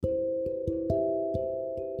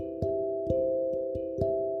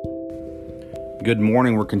Good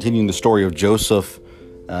morning. We're continuing the story of Joseph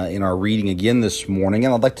in our reading again this morning,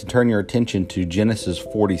 and I'd like to turn your attention to Genesis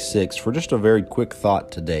 46 for just a very quick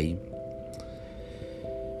thought today.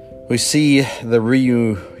 We see the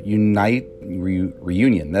reunion,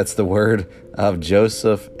 that's the word, of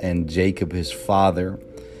Joseph and Jacob, his father.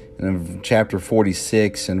 And in chapter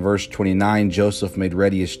 46 and verse 29, Joseph made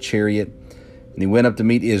ready his chariot, and he went up to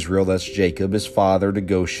meet Israel, that's Jacob, his father, to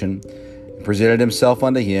Goshen, presented himself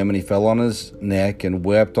unto him, and he fell on his neck and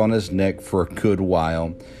wept on his neck for a good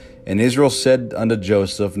while. And Israel said unto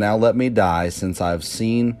Joseph, Now let me die, since I have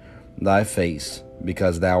seen thy face,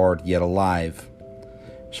 because thou art yet alive.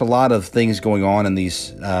 There's a lot of things going on in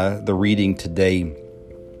the reading today,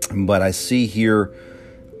 but I see here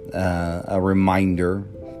a reminder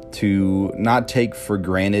to not take for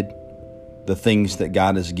granted the things that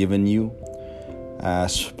God has given you.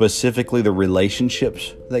 Specifically the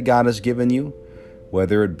relationships that God has given you,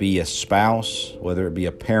 whether it be a spouse, whether it be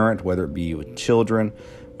a parent, whether it be with children,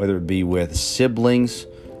 whether it be with siblings,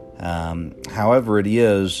 however it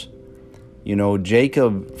is.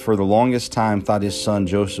 Jacob for the longest time thought his son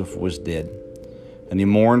Joseph was dead, and he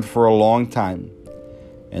mourned for a long time.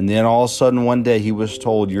 And then all of a sudden one day he was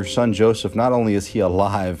told, your son Joseph, not only is he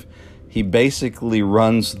alive, he basically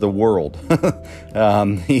runs the world.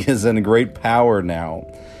 He is in great power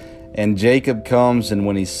now. And Jacob comes, and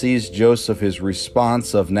when he sees Joseph, his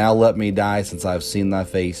response of, Now let me die, since I have seen thy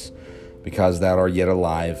face, because thou art yet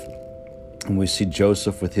alive. And we see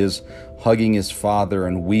Joseph with his hugging his father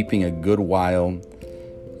and weeping a good while.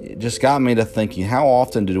 It just got me to thinking, how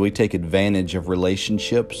often do we take advantage of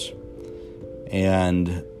relationships?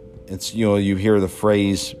 And it's, you hear the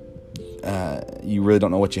phrase, you really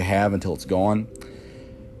don't know what you have until it's gone.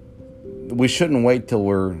 We shouldn't wait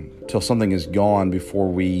till something is gone before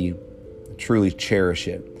we truly cherish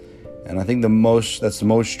it. And I think that's the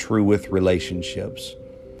most true with relationships.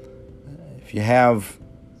 If you have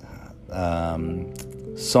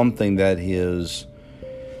something that is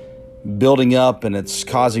building up and it's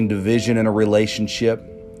causing division in a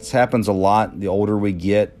relationship, this happens a lot the older we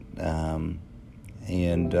get.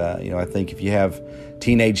 I think if you have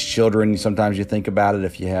teenage children, sometimes you think about it.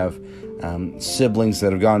 If you have siblings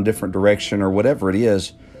that have gone a different direction or whatever it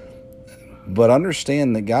is, but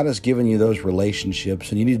understand that God has given you those relationships,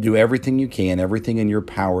 and you need to do everything you can, everything in your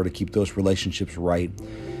power to keep those relationships right,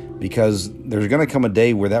 because there's going to come a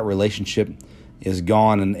day where that relationship is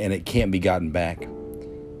gone and it can't be gotten back.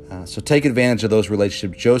 So take advantage of those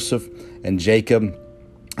relationships. Joseph and Jacob,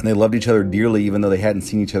 and they loved each other dearly, even though they hadn't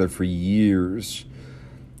seen each other for years.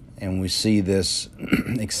 And we see this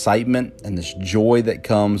excitement and this joy that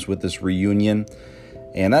comes with this reunion.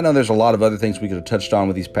 And I know there's a lot of other things we could have touched on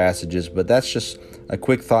with these passages, but that's just a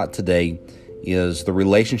quick thought today, is the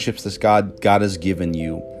relationships that God has given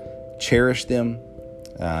you. Cherish them,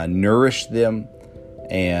 nourish them,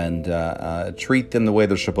 and treat them the way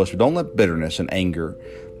they're supposed to. Don't let bitterness and anger,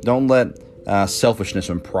 don't let selfishness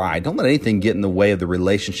and pride, don't let anything get in the way of the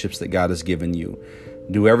relationships that God has given you.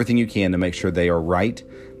 Do everything you can to make sure they are right,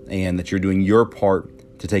 and that you're doing your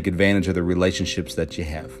part to take advantage of the relationships that you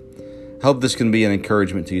have. I hope this can be an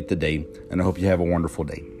encouragement to you today, and I hope you have a wonderful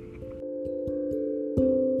day.